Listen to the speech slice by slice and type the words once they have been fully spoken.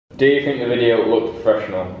Do you think the video looked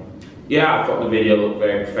professional? Yeah, I thought the video looked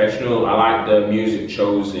very professional. I liked the music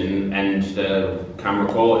chosen and the camera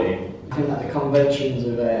quality. I think that the conventions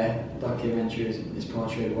of documentaries is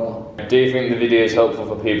portrayed well. Do you think the video is helpful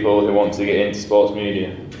for people who want to get into sports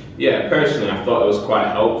media? Yeah, personally I thought it was quite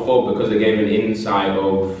helpful because it gave an insight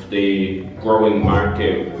of the growing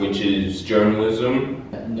market, which is journalism.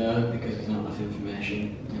 No, because there's not enough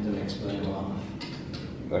information. It doesn't explain a lot.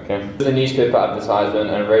 Okay. Does the newspaper advertisement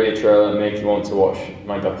and radio trailer make you want to watch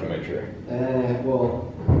my documentary?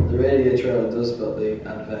 Well, the radio trailer does, but the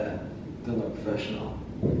advert doesn't look professional.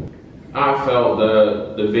 I felt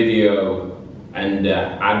the video and the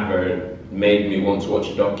advert made me want to watch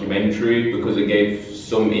a documentary because it gave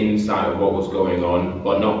some insight of what was going on,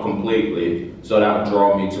 but not completely, so that would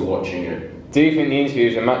draw me to watching it. Do you think the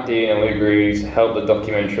interviews with Matt Dean and Luke Greaves helped the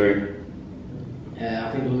documentary?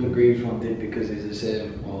 I think the Luke Greaves one did because he's the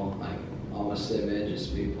same, or like almost same age as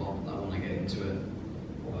people that want to get into it.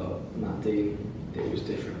 But Matt Dean, it was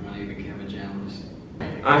different when he became a journalist.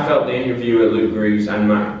 I felt the interview with Luke Greaves and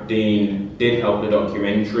Matt Dean did help the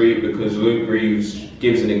documentary because Luke Greaves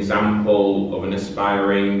gives an example of an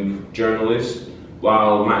aspiring journalist,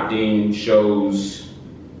 while Matt Dean shows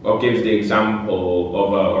or gives the example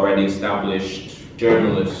of an already established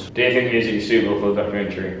journalist. Do you think music is suitable for the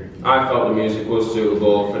documentary? I felt the music was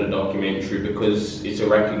suitable for the documentary because it's a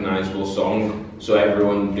recognisable song, so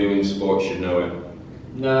everyone doing sports should know it.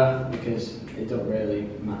 No, because it don't really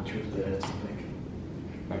match with the topic.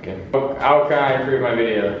 Okay. How can I improve my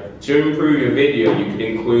video? To improve your video, you could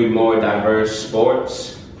include more diverse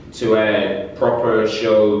sports to proper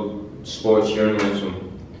show sports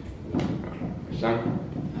journalism. Sam?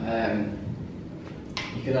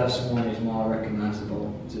 You could have someone who's more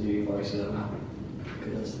recognisable to do voiceover,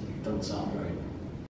 because it doesn't sound right.